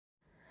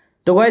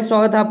तो गाइस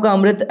स्वागत है आपका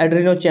अमृत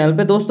एड्रीनो चैनल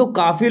पे। दोस्तों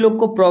काफ़ी लोग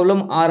को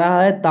प्रॉब्लम आ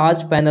रहा है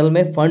ताज पैनल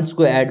में फंड्स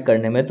को ऐड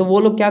करने में। तो वो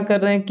लोग क्या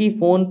कर रहे हैं कि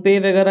फ़ोन पे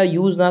वगैरह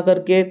यूज़ ना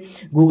करके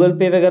गूगल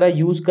पे वगैरह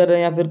यूज़ कर रहे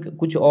हैं या फिर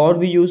कुछ और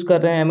भी यूज़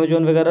कर रहे हैं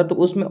अमेजोन वगैरह। तो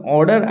उसमें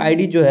ऑर्डर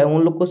आईडी जो है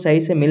उन लोग को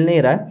सही से मिल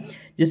नहीं रहा है,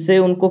 जिससे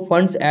उनको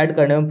फंड्स ऐड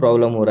करने में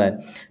प्रॉब्लम हो रहा है।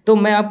 तो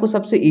मैं आपको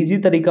सबसे ईजी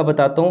तरीका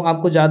बताता हूँ।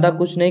 आपको ज़्यादा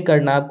कुछ नहीं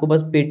करना है, आपको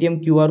बस पेटीएम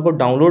QR को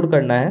डाउनलोड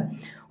करना है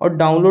और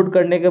डाउनलोड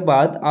करने के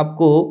बाद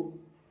आपको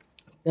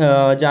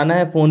जाना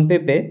है फ़ोनपे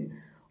पे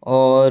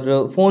और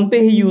फ़ोनपे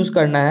ही यूज़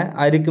करना है।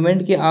 आई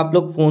रिकमेंड कि आप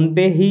लोग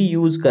फ़ोनपे ही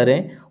यूज़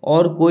करें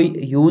और कोई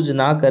यूज़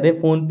ना करें।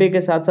 फ़ोनपे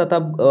के साथ साथ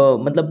आप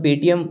मतलब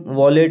पेटीएम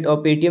वॉलेट और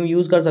पेटीएम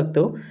यूज़ कर सकते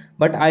हो,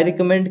 बट आई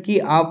रिकमेंड कि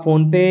आप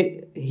फ़ोनपे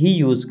ही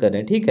यूज़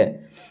करें, ठीक है।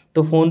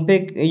 तो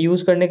फ़ोनपे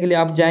यूज़ करने के लिए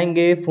आप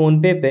जाएंगे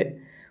फ़ोनपे पे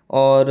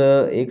और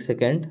एक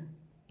सेकेंड,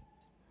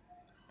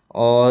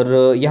 और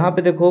यहाँ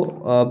पे देखो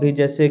अभी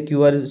जैसे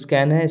QR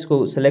स्कैन है,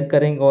 इसको सेलेक्ट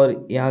करेंगे और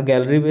यहाँ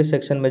गैलरी पे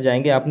सेक्शन में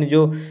जाएंगे। आपने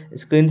जो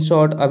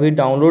स्क्रीनशॉट अभी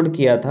डाउनलोड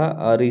किया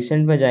था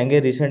रिसेंट में जाएंगे,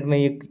 रिसेंट में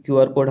ये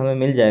QR कोड हमें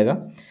मिल जाएगा।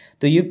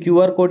 तो ये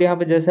QR कोड यहाँ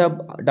पे जैसे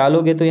आप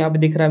डालोगे तो यहाँ पे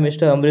दिख रहा है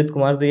मिस्टर अमृत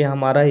कुमार, तो ये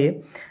हमारा ही है।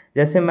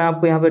 जैसे मैं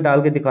आपको यहाँ पे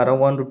डाल के दिखा रहा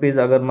हूँ, ₹1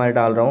 अगर मैं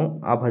डाल रहा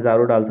हूँ, आप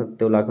हज़ारों डाल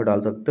सकते हो, लाखों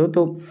डाल सकते हो।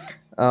 तो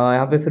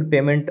यहाँ पे फिर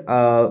पेमेंट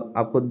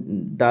आपको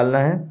डालना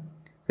है,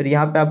 फिर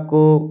यहाँ पे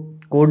आपको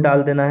कोड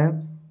डाल देना है।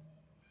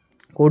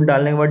 कोड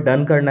डालने के बाद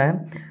डन करना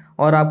है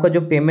और आपका जो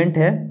पेमेंट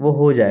है वो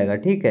हो जाएगा,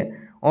 ठीक है।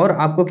 और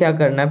आपको क्या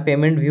करना है,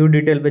 पेमेंट व्यू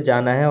डिटेल पे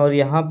जाना है और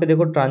यहाँ पे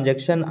देखो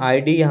ट्रांजैक्शन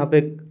आईडी यहाँ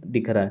पे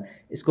दिख रहा है,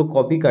 इसको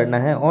कॉपी करना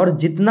है और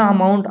जितना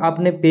अमाउंट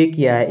आपने पे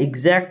किया है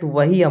एग्जैक्ट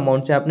वही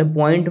अमाउंट, चाहे आपने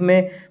पॉइंट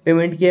में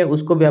पेमेंट किया है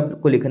उसको भी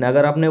आपको लिखना है।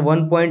 अगर आपने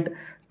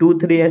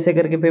 1.23 ऐसे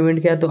करके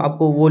पेमेंट किया तो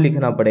आपको वो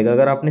लिखना पड़ेगा।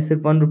 अगर आपने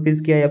सिर्फ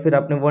 ₹1 किया या फिर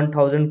आपने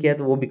 1000 किया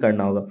तो वो भी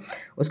करना होगा।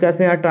 उसके बाद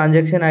फिर यहाँ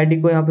ट्रांजैक्शन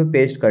आईडी को यहाँ पे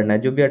पेस्ट करना है,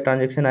 जो भी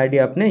ट्रांजैक्शन आईडी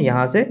आपने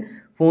यहाँ से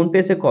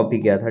फ़ोनपे से कॉपी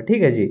किया था,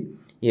 ठीक है जी,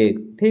 ये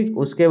ठीक।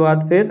 उसके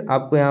बाद फिर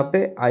आपको यहाँ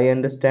पे आई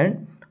अंडरस्टैंड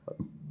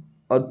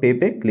और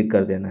पे क्लिक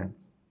कर देना है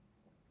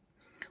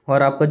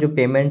और आपका जो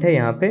पेमेंट है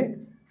यहाँ पे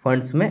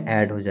फंड्स में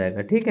ऐड हो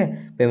जाएगा, ठीक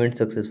है। पेमेंट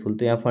सक्सेसफुल,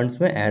 तो यहाँ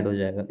फंड्स में ऐड हो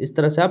जाएगा। इस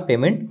तरह से आप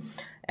पेमेंट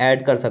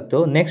ऐड कर सकते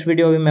हो। नेक्स्ट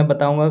वीडियो में मैं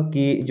बताऊंगा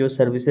कि जो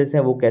सर्विसेज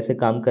है वो कैसे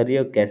काम कर रही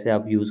है और कैसे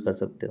आप यूज़ कर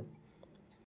सकते हो।